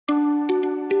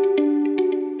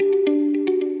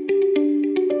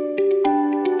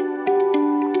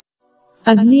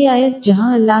اگلی آیت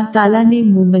جہاں اللہ تعالیٰ نے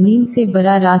مومنین سے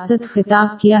براہ راست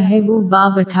خطاب کیا ہے وہ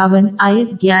باب 58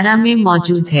 آیت 11 میں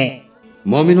موجود ہے۔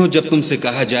 مومنو، جب تم سے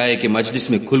کہا جائے کہ مجلس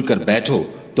میں کھل کر بیٹھو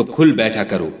تو کھل بیٹھا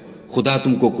کرو، خدا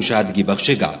تم کو کشادگی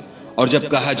بخشے گا، اور جب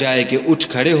کہا جائے کہ اٹھ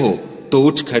کھڑے ہو تو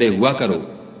اٹھ کھڑے ہوا کرو۔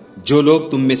 جو لوگ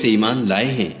تم میں سے ایمان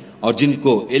لائے ہیں اور جن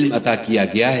کو علم عطا کیا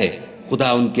گیا ہے،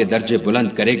 خدا ان کے درجے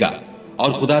بلند کرے گا،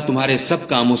 اور خدا تمہارے سب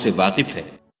کاموں سے واقف ہے۔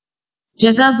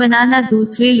 جگہ بنانا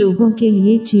دوسرے لوگوں کے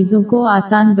لیے چیزوں کو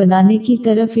آسان بنانے کی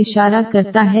طرف اشارہ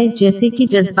کرتا ہے، جیسے کہ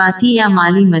جذباتی یا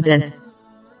مالی مدد۔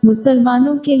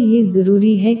 مسلمانوں کے لیے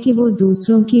ضروری ہے کہ وہ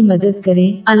دوسروں کی مدد کریں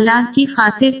اللہ کی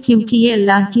خاطر، کیونکہ یہ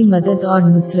اللہ کی مدد اور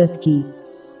نصرت کی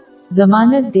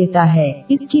ضمانت دیتا ہے۔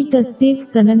 اس کی تصدیق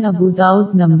سنن ابو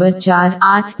داؤد نمبر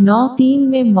 4893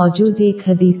 میں موجود ایک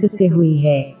حدیث سے ہوئی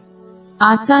ہے،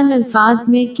 آسان الفاظ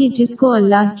میں، کہ جس کو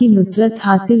اللہ کی نصرت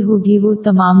حاصل ہوگی وہ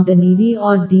تمام دنیوی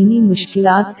اور دینی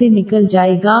مشکلات سے نکل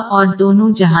جائے گا اور دونوں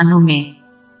جہانوں میں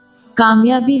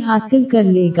کامیابی حاصل کر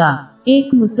لے گا۔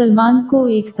 ایک مسلمان کو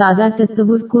ایک سادہ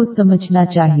تصور کو سمجھنا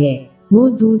چاہیے، وہ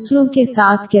دوسروں کے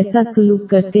ساتھ کیسا سلوک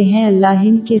کرتے ہیں، اللہ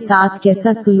ان کے ساتھ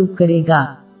کیسا سلوک کرے گا۔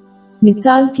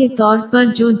 مثال کے طور پر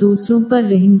جو دوسروں پر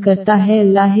رحم کرتا ہے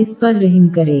اللہ اس پر رحم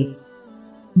کرے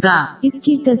گا۔ اس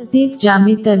کی تصدیق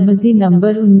جامع ترمذی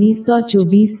نمبر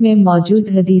 1924 میں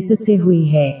موجود حدیث سے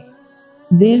ہوئی ہے۔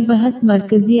 زیر بحث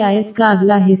مرکزی آیت کا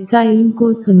اگلا حصہ علم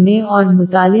کو سننے اور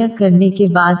مطالعہ کرنے کے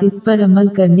بعد اس پر عمل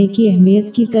کرنے کی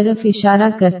اہمیت کی طرف اشارہ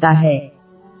کرتا ہے۔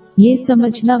 یہ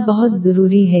سمجھنا بہت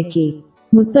ضروری ہے کہ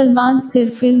مسلمان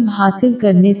صرف علم حاصل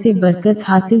کرنے سے برکت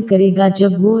حاصل کرے گا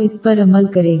جب وہ اس پر عمل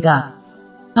کرے گا۔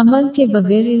 عمل کے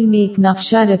بغیر علم ایک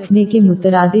نقشہ رکھنے کے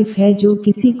مترادف ہے جو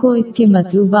کسی کو اس کے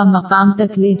مطلوبہ مقام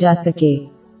تک لے جا سکے،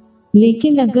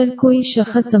 لیکن اگر کوئی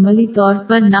شخص عملی طور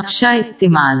پر نقشہ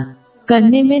استعمال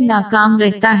کرنے میں ناکام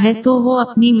رہتا ہے تو وہ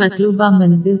اپنی مطلوبہ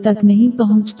منزل تک نہیں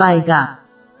پہنچ پائے گا۔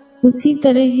 اسی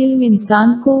طرح علم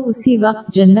انسان کو اسی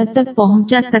وقت جنت تک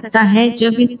پہنچا سکتا ہے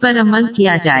جب اس پر عمل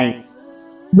کیا جائے۔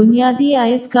 بنیادی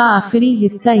آیت کا آخری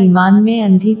حصہ ایمان میں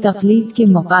اندھی تقلید کے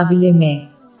مقابلے میں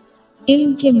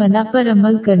علم کے منع پر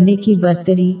عمل کرنے کی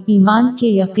برتری، ایمان کے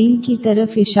یقین کی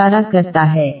طرف اشارہ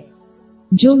کرتا ہے۔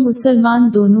 جو مسلمان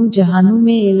دونوں جہانوں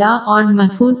میں اعلیٰ اور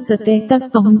محفوظ سطح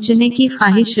تک پہنچنے کی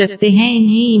خواہش رکھتے ہیں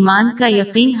انہیں ایمان کا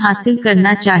یقین حاصل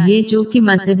کرنا چاہیے، جو کہ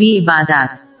مذہبی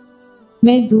عبادات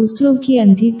میں دوسروں کی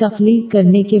اندھی تقلید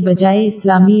کرنے کے بجائے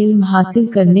اسلامی علم حاصل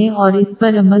کرنے اور اس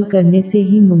پر عمل کرنے سے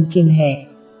ہی ممکن ہے۔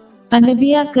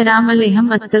 انبیاء کرام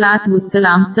علیہم الصلاۃ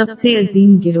والسلام سب سے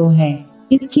عظیم گروہ ہیں،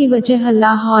 اس کی وجہ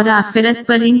اللہ اور آخرت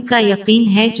پر ان کا یقین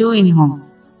ہے جو انہوں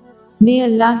نے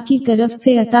اللہ کی طرف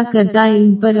سے عطا کردہ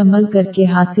علم پر عمل کر کے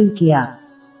حاصل کیا۔